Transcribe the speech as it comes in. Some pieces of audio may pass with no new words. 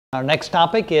Our next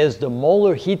topic is the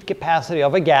molar heat capacity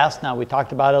of a gas. Now, we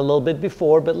talked about it a little bit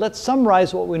before, but let's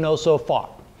summarize what we know so far.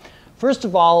 First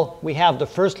of all, we have the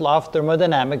first law of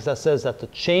thermodynamics that says that the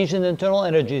change in internal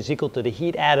energy is equal to the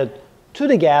heat added to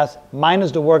the gas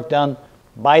minus the work done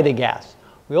by the gas.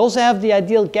 We also have the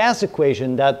ideal gas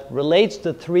equation that relates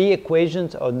the three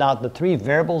equations, or not the three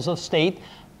variables of state,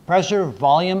 pressure,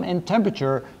 volume, and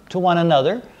temperature, to one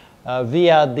another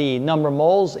via the number of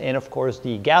moles and, of course,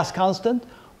 the gas constant.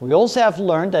 We also have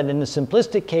learned that in the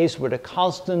simplistic case where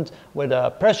the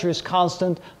pressure is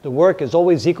constant, the work is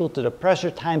always equal to the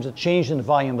pressure times the change in the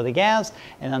volume of the gas.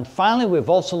 And then finally, we've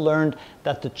also learned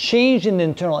that the change in the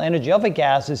internal energy of a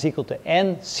gas is equal to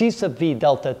N C sub V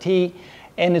delta T.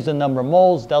 N is the number of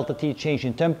moles, delta T change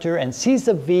in temperature, and C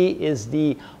sub V is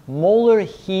the molar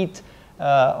heat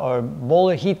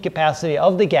molar heat capacity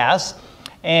of the gas.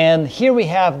 And here we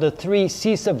have the three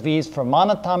C sub V's for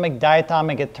monatomic,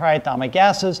 diatomic, and triatomic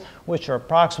gases, which are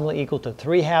approximately equal to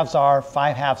 3/2 R,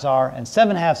 5/2 R, and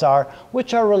 7/2 R,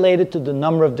 which are related to the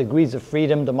number of degrees of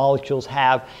freedom the molecules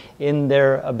have in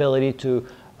their ability to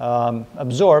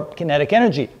absorb kinetic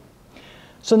energy.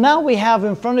 So now we have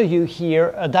in front of you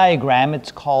here a diagram.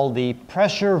 It's called the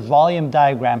pressure-volume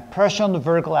diagram. Pressure on the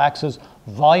vertical axis,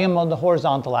 volume on the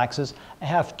horizontal axis. I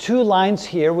have two lines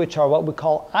here which are what we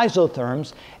call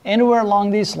isotherms. Anywhere along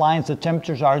these lines the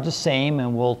temperatures are the same,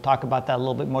 and we'll talk about that a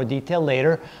little bit more detail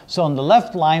later. So on the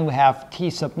left line we have T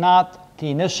sub naught,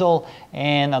 T initial,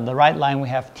 and on the right line we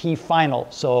have T final.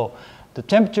 So the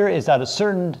temperature is at a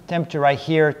certain temperature right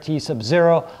here, T sub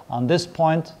 0, on this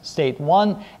point, state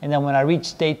 1. And then when I reach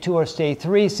state 2 or state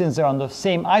 3, since they're on the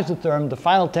same isotherm, the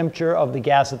final temperature of the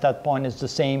gas at that point is the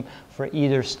same for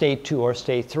either state 2 or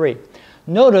state 3.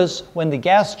 Notice when the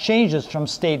gas changes from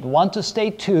state 1 to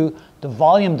state 2, the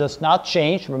volume does not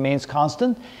change, remains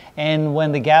constant. And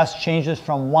when the gas changes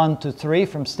from 1 to 3,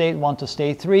 from state 1 to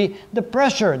state 3, the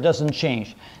pressure doesn't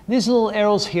change. These little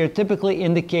arrows here typically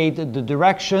indicate the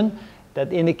direction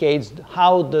that indicates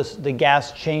how the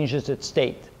gas changes its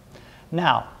state.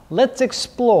 Now, let's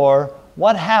explore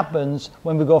what happens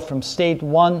when we go from state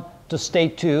 1 to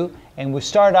state 2, and we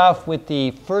start off with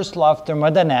the first law of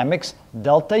thermodynamics.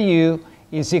 Delta U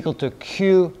is equal to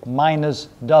Q minus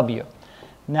W.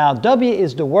 Now, W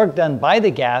is the work done by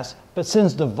the gas, but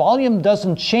since the volume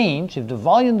doesn't change, if the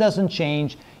volume doesn't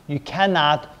change, you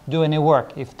cannot do any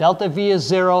work. If delta V is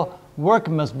 0, work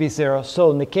must be 0.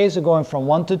 So in the case of going from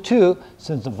 1 to 2,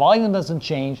 since the volume doesn't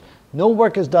change, no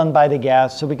work is done by the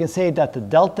gas, so we can say that the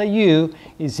delta U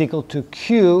is equal to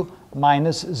Q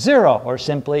minus 0, or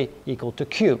simply equal to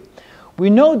Q. We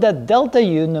know that delta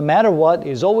U, no matter what,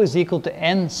 is always equal to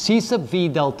N C sub V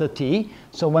delta T.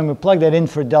 So when we plug that in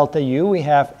for delta U, we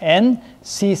have N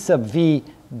C sub V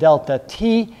delta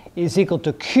T is equal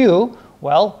to Q.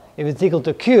 Well, if it's equal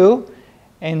to Q,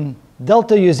 and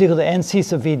delta U is equal to N C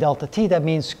sub V delta T, that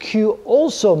means Q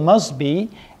also must be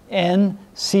N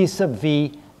C sub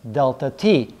V delta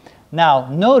T. Now,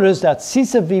 notice that C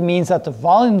sub V means that the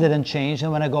volume didn't change,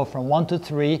 and when I go from 1 to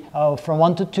 3, from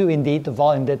 1 to 2, indeed, the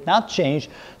volume did not change.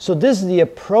 So this is the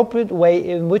appropriate way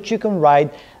in which you can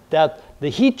write that the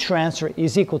heat transfer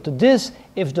is equal to this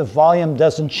if the volume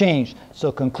doesn't change. So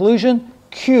conclusion,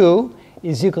 Q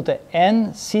is equal to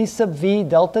N C sub V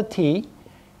delta T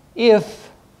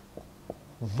if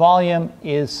volume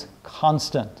is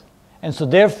constant. And so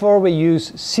therefore we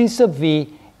use C sub V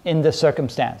in this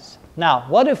circumstance. Now,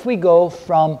 what if we go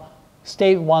from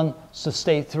state 1 to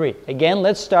state 3? Again,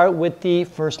 let's start with the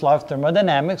first law of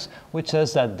thermodynamics, which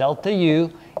says that delta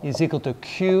U is equal to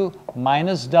Q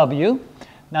minus W.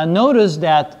 Now notice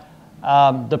that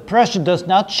the pressure does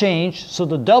not change, so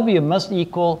the W must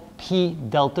equal P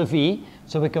delta V.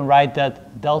 So we can write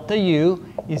that delta U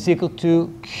is equal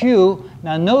to Q.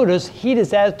 Now notice heat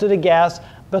is added to the gas,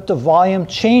 but the volume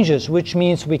changes, which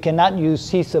means we cannot use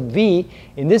C sub V.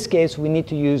 In this case, we need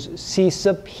to use C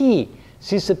sub P.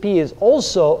 C sub P is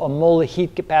also a molar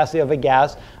heat capacity of a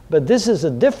gas, but this is a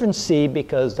different C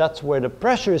because that's where the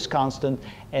pressure is constant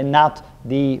and not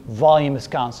the volume is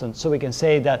constant. So we can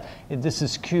say that if this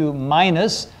is Q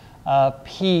minus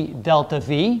P delta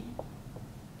V.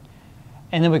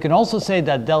 And then we can also say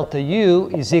that delta U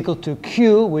is equal to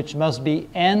Q, which must be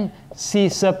N C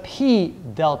sub P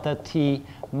delta T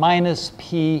minus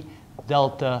P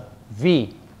delta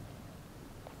V.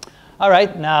 All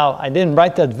right, now I didn't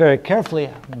write that very carefully.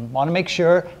 I want to make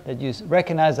sure that you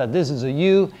recognize that this is a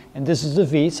U and this is a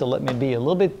V, so let me be a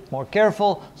little bit more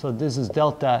careful. So this is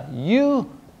delta U,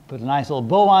 put a nice little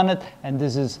bow on it, and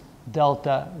this is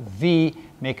delta V,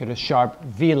 make it a sharp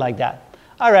V like that.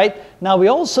 All right, now we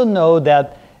also know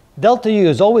that delta U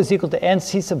is always equal to N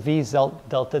C sub V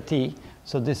delta T.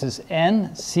 So this is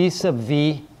n C sub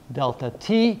v delta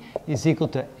t is equal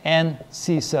to n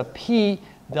C sub p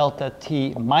delta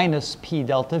t minus p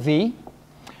delta v.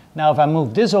 Now if I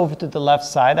move this over to the left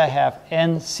side, I have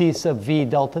n C sub v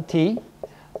delta t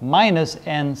minus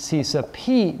n C sub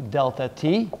p delta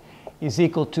t is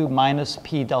equal to minus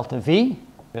p delta v.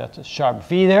 That's a sharp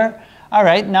v there. All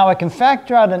right, now I can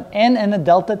factor out an n and a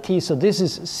delta t, so this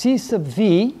is C sub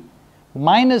v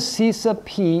minus C sub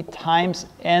p times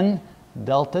n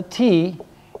delta t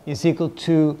is equal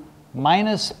to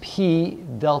minus p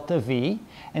delta v.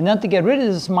 And then to get rid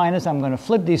of this minus, I'm going to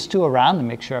flip these two around and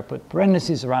make sure I put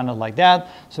parentheses around it like that.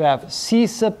 So I have C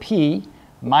sub p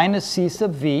minus C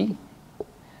sub v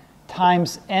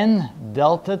times n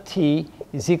delta t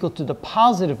is equal to the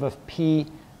positive of p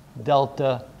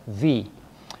delta v.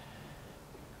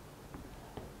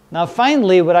 Now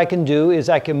finally, what I can do is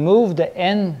I can move the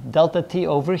n delta t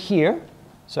over here.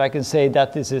 So I can say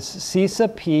that this is C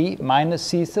sub p minus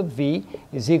C sub v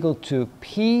is equal to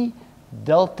p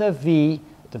delta v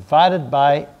divided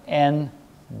by n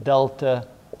delta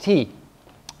t.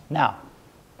 Now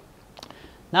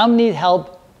I need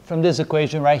help from this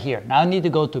equation right here. Now I need to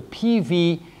go to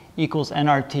PV equals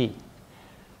nRT.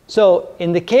 So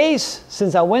in the case,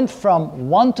 since I went from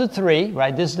 1 to 3,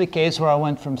 right, this is the case where I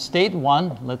went from state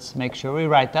 1, let's make sure we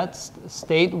write that,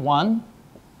 state 1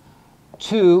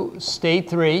 to state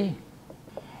 3.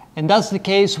 And that's the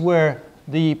case where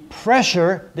the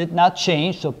pressure did not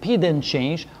change, so P didn't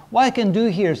change. What I can do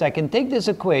here is I can take this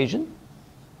equation,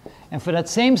 and for that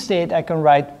same state, I can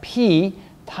write P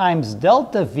times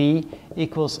delta V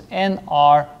equals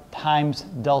nR times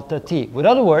delta T. With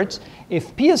other words,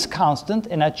 if P is constant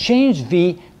and I change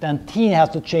V, then T has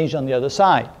to change on the other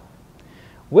side.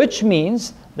 Which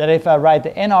means that if I write the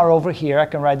nR over here, I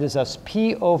can write this as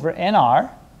P over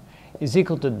nR is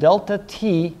equal to delta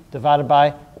T divided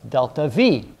by delta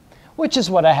V, which is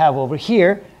what I have over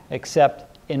here,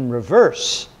 except in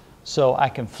reverse. So I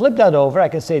can flip that over. I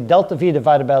can say delta V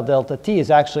divided by delta T is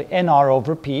actually nR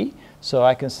over P. So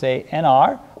I can say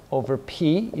nR over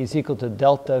P is equal to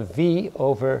delta V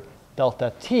over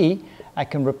delta T. I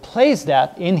can replace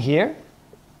that in here.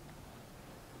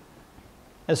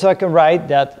 And so I can write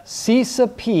that C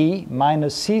sub P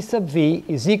minus C sub V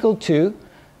is equal to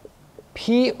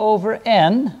P over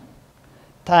N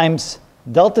times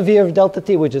delta V over delta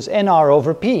T, which is nR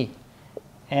over P.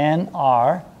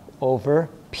 nR over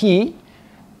P,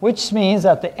 which means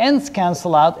that the N's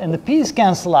cancel out and the P's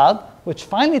cancel out, which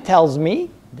finally tells me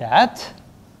that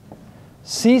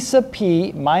C sub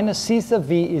P minus C sub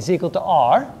V is equal to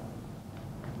R,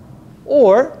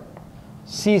 or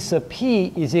C sub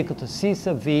P is equal to C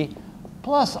sub V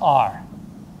plus R.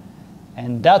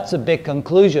 And that's a big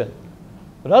conclusion.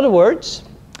 In other words,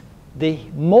 the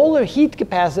molar heat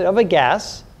capacity of a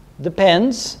gas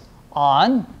depends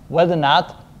on whether or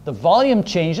not the volume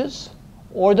changes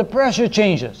or the pressure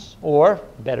changes, or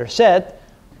better said,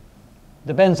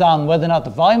 depends on whether or not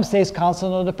the volume stays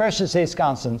constant or the pressure stays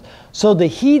constant. So the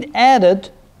heat added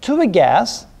to a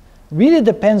gas really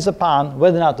depends upon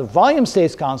whether or not the volume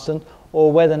stays constant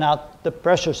or whether or not the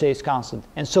pressure stays constant.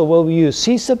 And so we'll use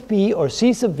C sub P or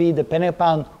C sub V depending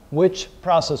upon which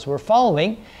process we're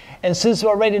following. And since we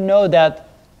already know that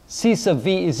C sub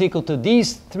V is equal to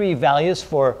these three values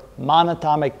for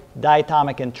monatomic,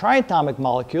 diatomic, and triatomic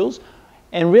molecules,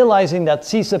 and realizing that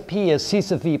C sub P is C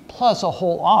sub V plus a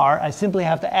whole R, I simply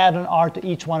have to add an R to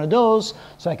each one of those.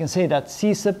 So I can say that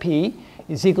C sub P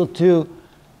is equal to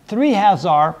 3/2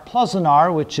 R plus an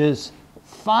R, which is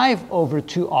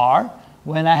 5/2R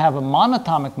when I have a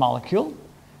monatomic molecule.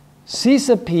 C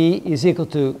sub P is equal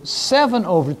to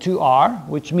 7/2R,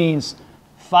 which means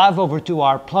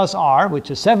 5/2R plus R, which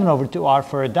is 7/2R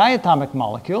for a diatomic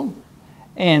molecule.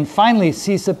 And finally,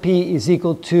 C sub P is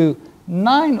equal to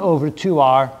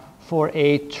 9/2R for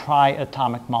a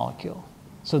triatomic molecule.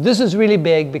 So this is really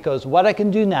big because what I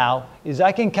can do now is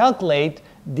I can calculate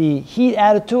the heat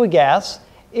added to a gas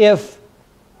if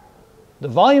the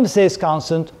volume stays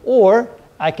constant, or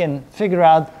I can figure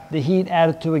out the heat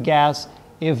added to a gas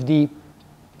if the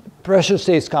pressure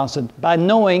stays constant by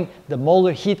knowing the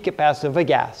molar heat capacity of a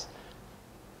gas.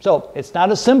 So it's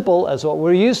not as simple as what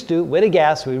we're used to with a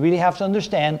gas. We really have to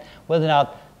understand whether or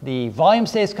not the volume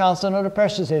stays constant or the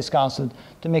pressure stays constant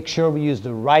to make sure we use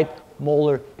the right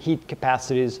molar heat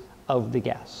capacities of the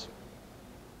gas.